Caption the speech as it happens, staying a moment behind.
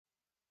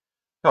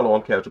Hello,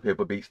 I'm Casual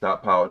Paper Beats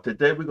Power.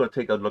 Today we're going to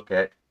take a look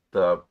at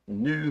the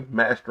new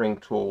mastering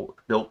tool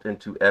built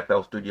into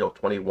FL Studio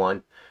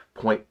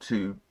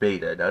 21.2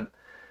 beta. Now,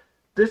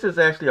 this is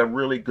actually a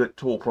really good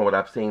tool from what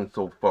I've seen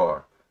so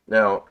far.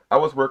 Now, I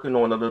was working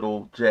on a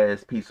little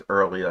jazz piece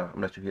earlier.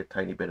 I'm not sure you hear a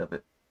tiny bit of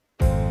it.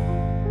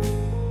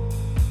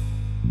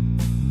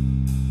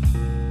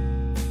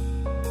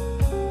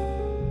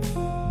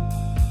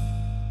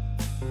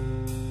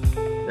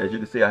 As you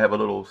can see, I have a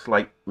little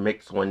slight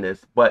mix on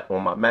this, but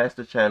on my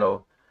master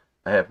channel,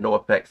 I have no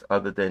effects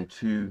other than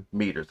 2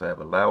 meters. I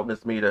have a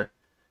loudness meter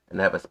and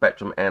I have a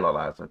spectrum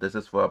analyzer. This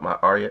is for my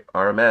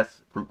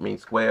RMS, root mean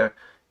square,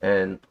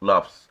 and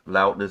LUFS,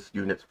 loudness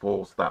units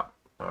full stop.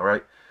 All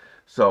right.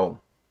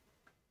 So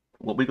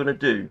what we're going to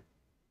do,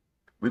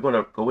 we're going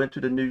to go into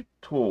the new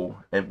tool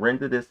and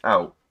render this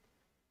out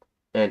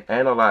and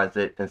analyze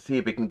it and see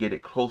if we can get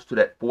it close to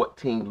that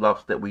 14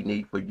 LUFS that we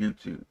need for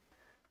YouTube.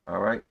 All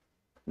right.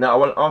 Now, I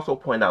want to also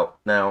point out,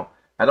 now,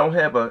 I don't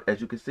have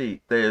as you can see,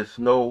 there's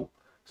no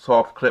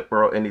soft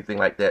clipper or anything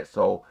like that.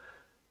 So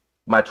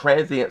my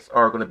transients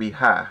are going to be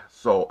high.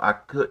 So I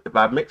could, if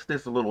I mix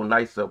this a little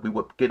nicer, we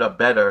would get a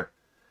better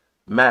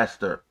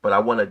master. But I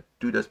want to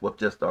do this with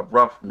just a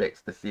rough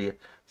mix to see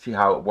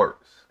how it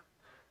works.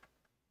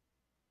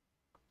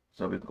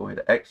 So we can go ahead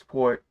and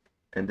export.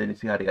 And then you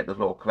see how they got this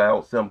little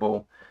cloud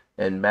symbol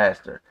and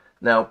master.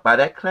 Now, by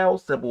that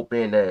cloud symbol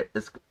being there,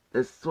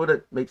 it sort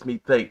of makes me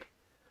think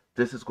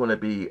this is going to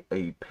be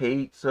a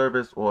paid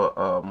service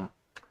or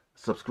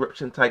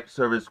subscription type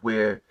service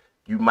where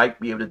you might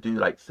be able to do,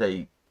 like,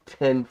 say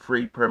 10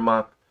 free per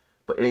month,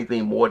 but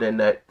anything more than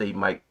that they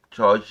might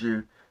charge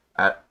you.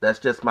 That's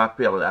just my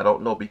feeling. I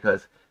don't know,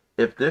 because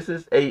if this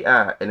is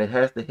AI and it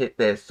has to hit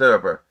their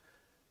server,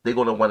 they're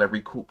going to want to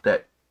recoup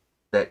that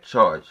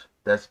charge.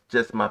 That's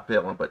just my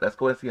feeling, but let's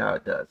go and see how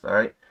it does. All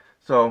right,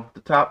 so the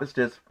top is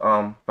just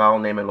file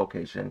name and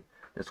location.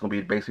 It's going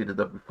to be basically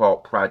the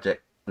default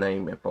project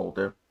name and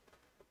folder.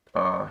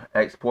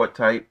 Export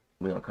type,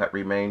 we're going to cut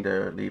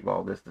remainder, leave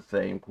all this the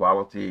same.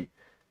 Quality,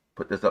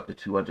 put this up to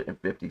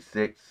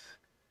 256.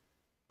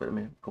 But let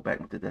me go back.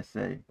 What did that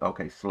say?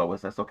 Okay,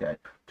 slowest, that's okay.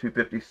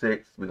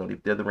 256, we're going to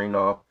leave dithering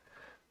off.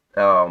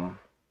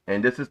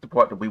 And this is the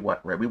part that we want,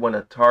 right? We want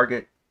to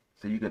target,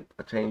 so you can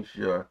change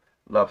your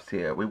LUFS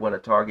here. We want to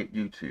target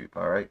YouTube,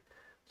 all right?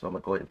 So I'm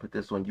going to go ahead and put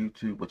this on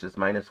YouTube, which is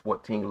minus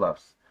 14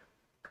 LUFS.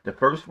 The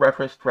first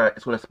reference track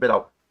is going to spit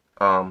out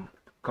a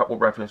couple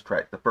reference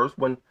tracks. The first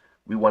one,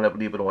 we want to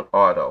leave it on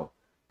auto.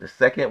 The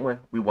second one,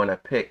 we want to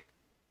pick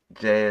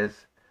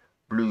jazz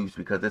blues,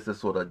 because this is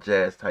sort of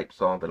jazz type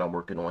song that I'm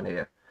working on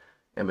here.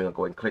 And we're going to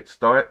go ahead and click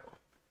start.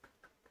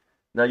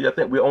 Now you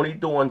think we're only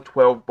doing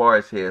 12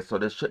 bars here, so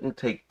this shouldn't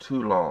take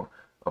too long.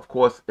 Of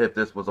course, if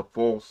this was a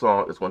full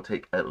song, it's going to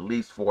take at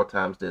least 4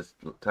 times this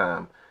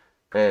time.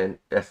 And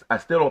I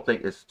still don't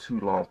think it's too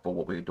long for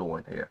what we're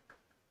doing here.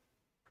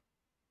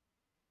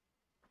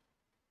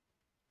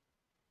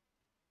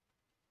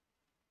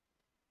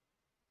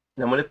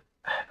 Now,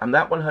 I'm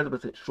not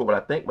 100% sure, but I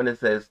think when it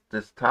says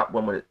this top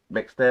one, when it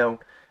mixed down,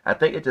 I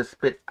think it just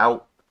spits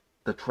out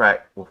the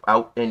track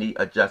without any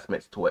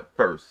adjustments to it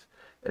first,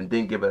 and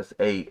then give us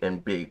A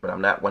and B, but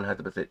I'm not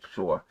 100%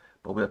 sure,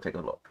 but we'll take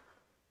a look.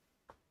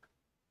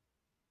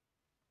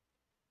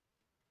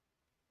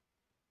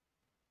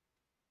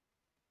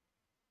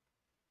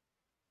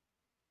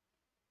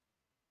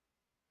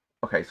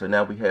 Okay, so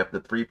now we have the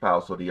 3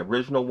 files. So the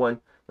original one,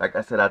 like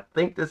I said, I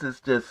think this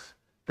is just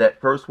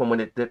that first one when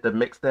it did the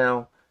mix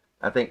down.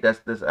 I think that's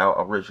this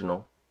our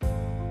original,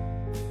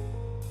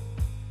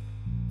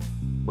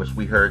 which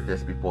we heard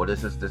this before.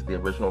 This is just the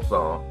original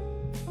song.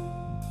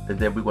 And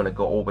then we're going to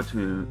go over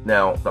to,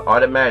 now the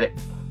automatic,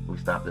 we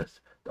stop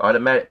this. The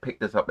automatic picked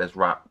this up as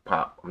rock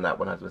pop. I'm not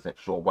 100%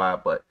 sure why,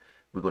 but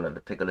we're going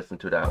to take a listen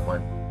to that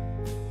one.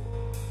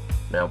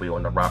 Now we're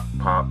on the rock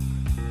pop.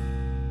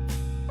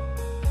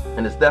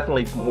 And it's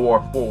definitely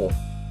more full.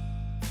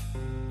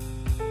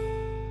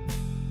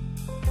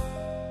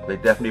 They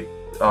definitely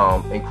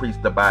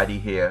increased the body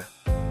here.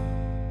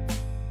 I'm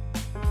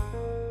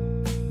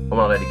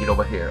gonna let it get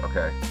over here,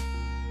 okay.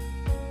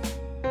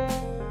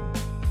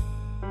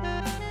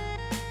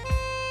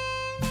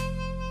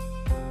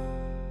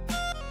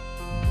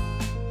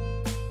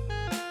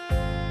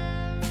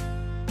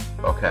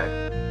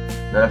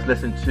 Okay. Now let's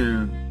listen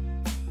to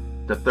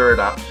the third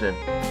option.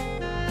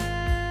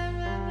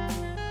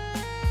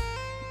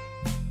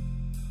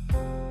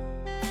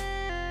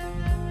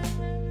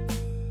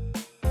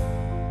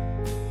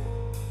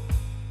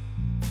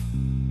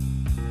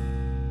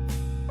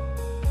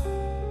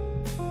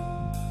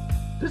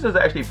 This is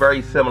actually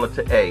very similar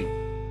to A.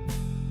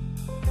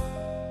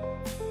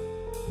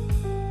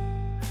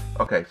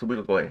 Okay, so we're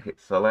gonna go ahead and hit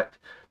select.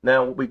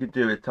 Now what we can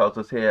do, it tells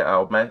us here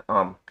our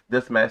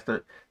this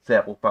master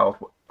sample files.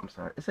 I'm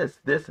sorry, it says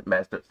this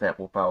master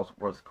sample files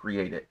was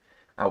created.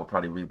 I would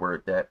probably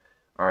reword that.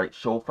 All right,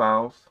 show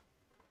files.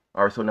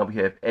 All right, so now we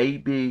have A,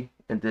 B,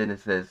 and then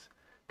it says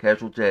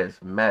Casual Jazz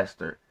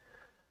Master.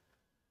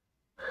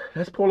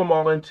 Let's pull them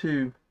all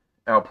into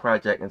our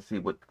project and see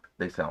what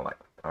they sound like.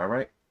 All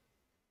right.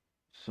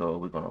 So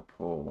we're gonna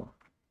pull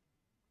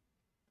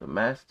the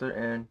master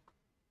in,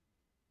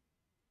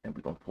 and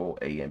we're gonna pull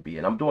A and B.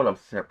 And I'm doing them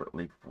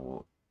separately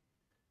for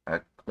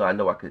I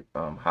know I could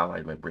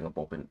highlight them and bring them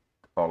both in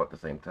all at the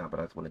same time, but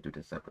I just want to do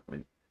this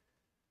separately.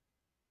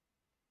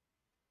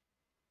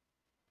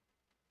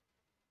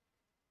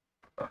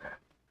 Okay.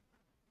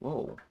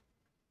 Whoa.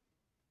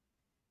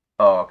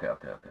 Oh, okay,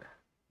 okay, okay.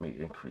 Let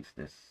me increase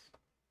this.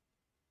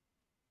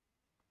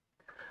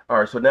 All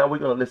right, so now we're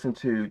going to listen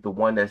to the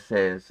one that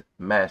says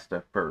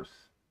master first.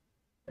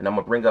 And I'm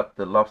going to bring up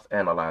the LUFS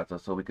analyzer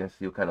so we can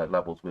see what kind of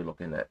levels we're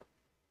looking at.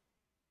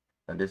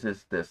 And this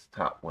is this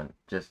top one,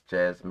 just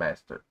jazz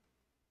master.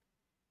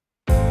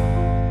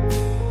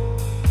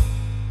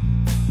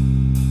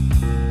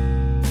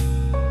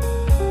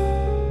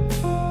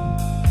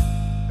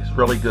 It's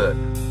really good.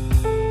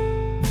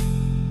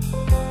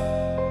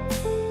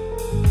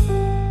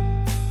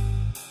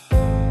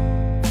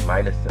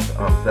 Minus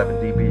 7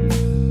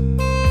 dB.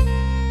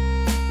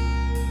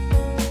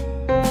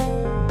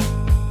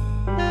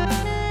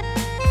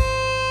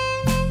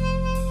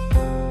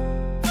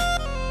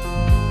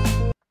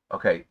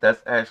 Okay,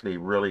 that's actually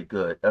really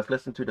good. Let's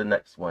listen to the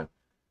next one.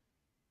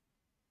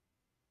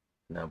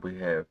 Now we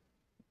have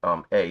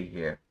A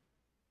here.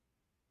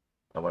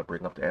 I want to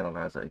bring up the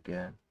analyzer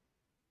again.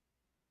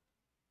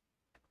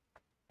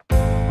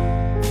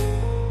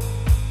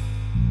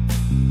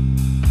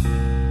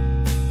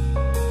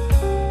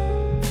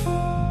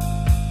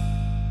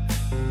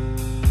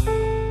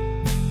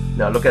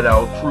 Now look at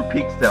our true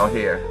peaks down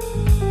here.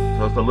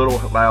 So it's a little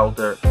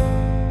louder.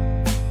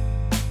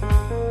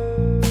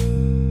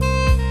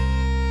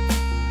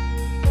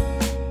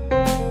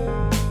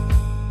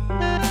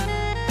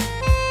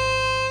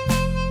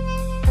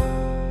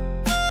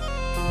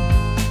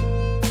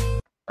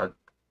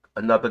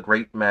 Another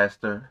great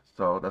master.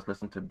 So let's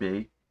listen to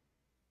B.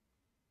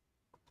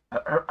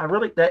 I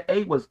really, that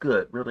A was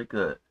good, really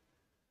good.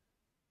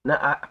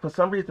 Now, for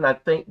some reason, I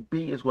think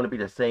B is going to be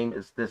the same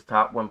as this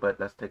top one, but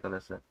let's take a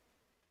listen.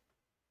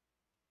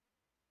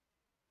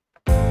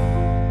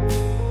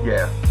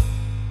 Yeah.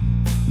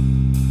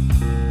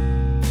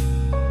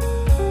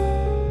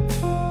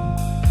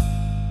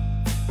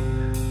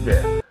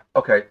 Yeah.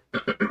 Okay.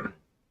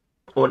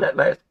 On that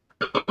last,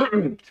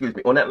 excuse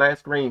me, on that last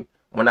screen,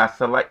 when I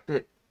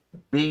selected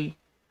B,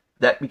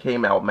 that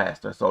became our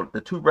master. So the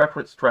two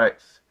reference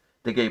tracks,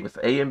 they gave us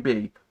A and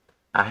B.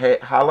 I had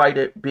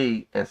highlighted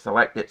B and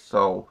selected,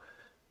 so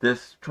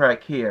this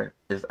track here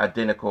is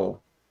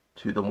identical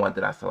to the one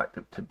that I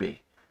selected to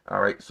B.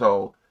 All right,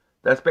 so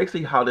that's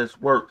basically how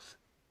this works.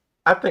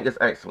 I think it's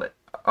excellent.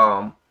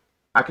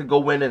 I could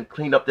go in and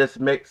clean up this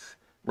mix,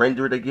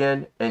 render it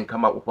again, and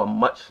come out with a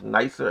much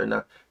nicer,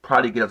 and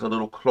probably get us a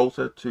little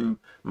closer to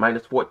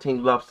minus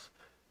 14 LUFS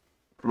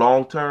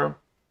long term.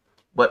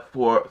 But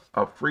for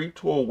a free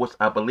tool, which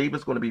I believe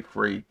is going to be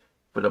free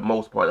for the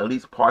most part, at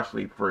least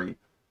partially free,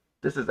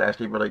 this is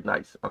actually really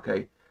nice.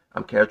 Okay,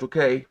 I'm Casual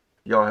K.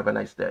 Y'all have a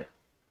nice day.